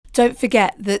Don't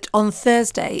forget that on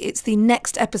Thursday, it's the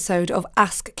next episode of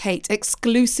Ask Kate,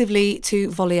 exclusively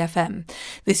to Volley FM.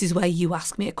 This is where you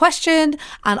ask me a question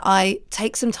and I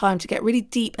take some time to get really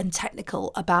deep and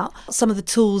technical about some of the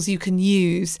tools you can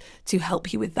use to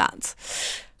help you with that.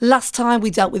 Last time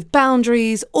we dealt with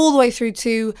boundaries all the way through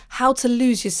to how to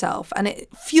lose yourself, and it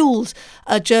fueled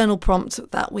a journal prompt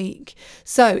that week.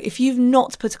 So if you've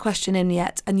not put a question in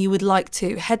yet and you would like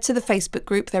to, head to the Facebook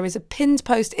group. There is a pinned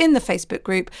post in the Facebook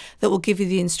group that will give you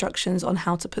the instructions on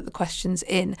how to put the questions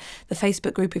in. The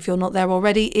Facebook group, if you're not there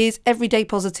already, is Everyday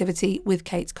Positivity with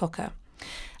Kate Cocker.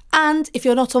 And if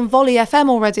you're not on Volley FM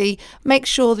already, make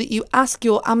sure that you ask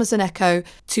your Amazon Echo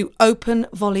to open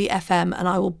Volley FM, and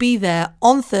I will be there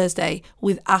on Thursday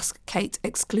with Ask Kate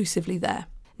exclusively there.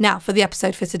 Now for the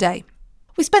episode for today.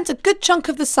 We spent a good chunk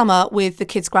of the summer with the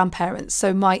kids' grandparents,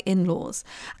 so my in-laws.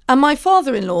 And my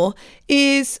father-in-law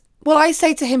is, well, I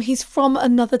say to him, he's from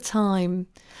another time.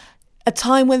 A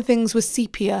time when things were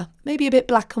sepia, maybe a bit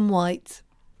black and white.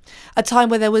 A time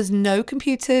where there was no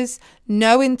computers,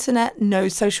 no internet, no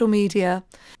social media.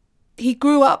 He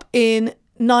grew up in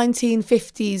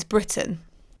 1950s Britain.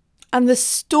 And the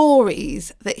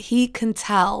stories that he can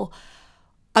tell,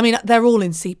 I mean, they're all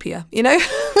in sepia, you know?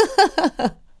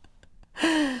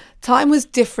 Time was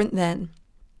different then.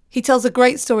 He tells a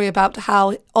great story about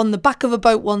how on the back of a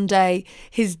boat one day,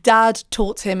 his dad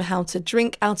taught him how to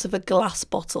drink out of a glass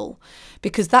bottle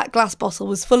because that glass bottle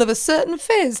was full of a certain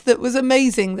fizz that was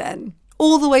amazing then.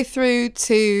 All the way through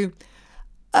to,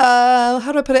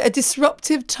 how do I put it, a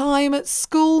disruptive time at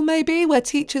school maybe, where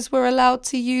teachers were allowed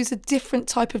to use a different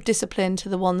type of discipline to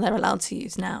the one they're allowed to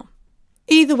use now.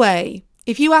 Either way,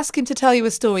 if you ask him to tell you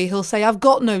a story, he'll say, I've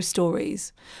got no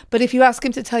stories. But if you ask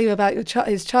him to tell you about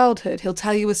his childhood, he'll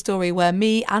tell you a story where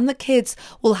me and the kids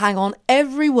will hang on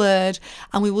every word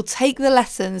and we will take the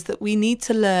lessons that we need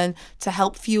to learn to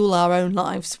help fuel our own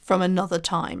lives from another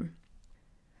time.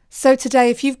 So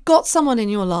today, if you've got someone in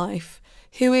your life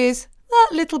who is that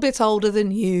little bit older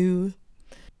than you,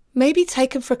 maybe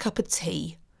take them for a cup of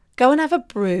tea, go and have a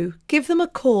brew, give them a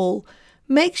call.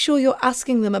 Make sure you're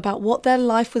asking them about what their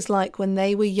life was like when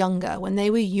they were younger, when they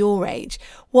were your age,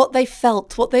 what they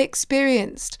felt, what they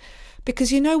experienced.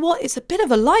 Because you know what? It's a bit of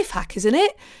a life hack, isn't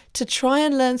it? To try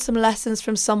and learn some lessons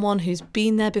from someone who's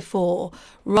been there before,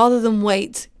 rather than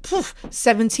wait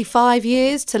 75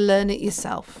 years to learn it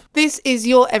yourself. This is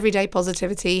your Everyday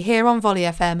Positivity here on Volley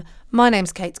FM. My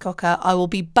name's Kate Cocker. I will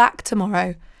be back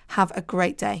tomorrow. Have a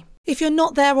great day. If you're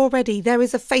not there already, there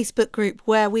is a Facebook group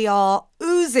where we are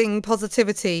oozing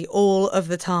positivity all of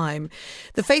the time.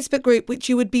 The Facebook group, which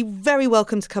you would be very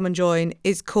welcome to come and join,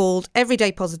 is called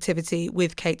Everyday Positivity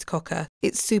with Kate Cocker.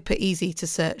 It's super easy to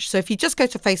search. So if you just go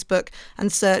to Facebook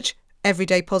and search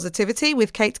Everyday Positivity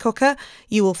with Kate Cocker,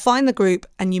 you will find the group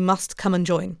and you must come and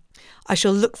join. I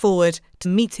shall look forward to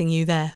meeting you there.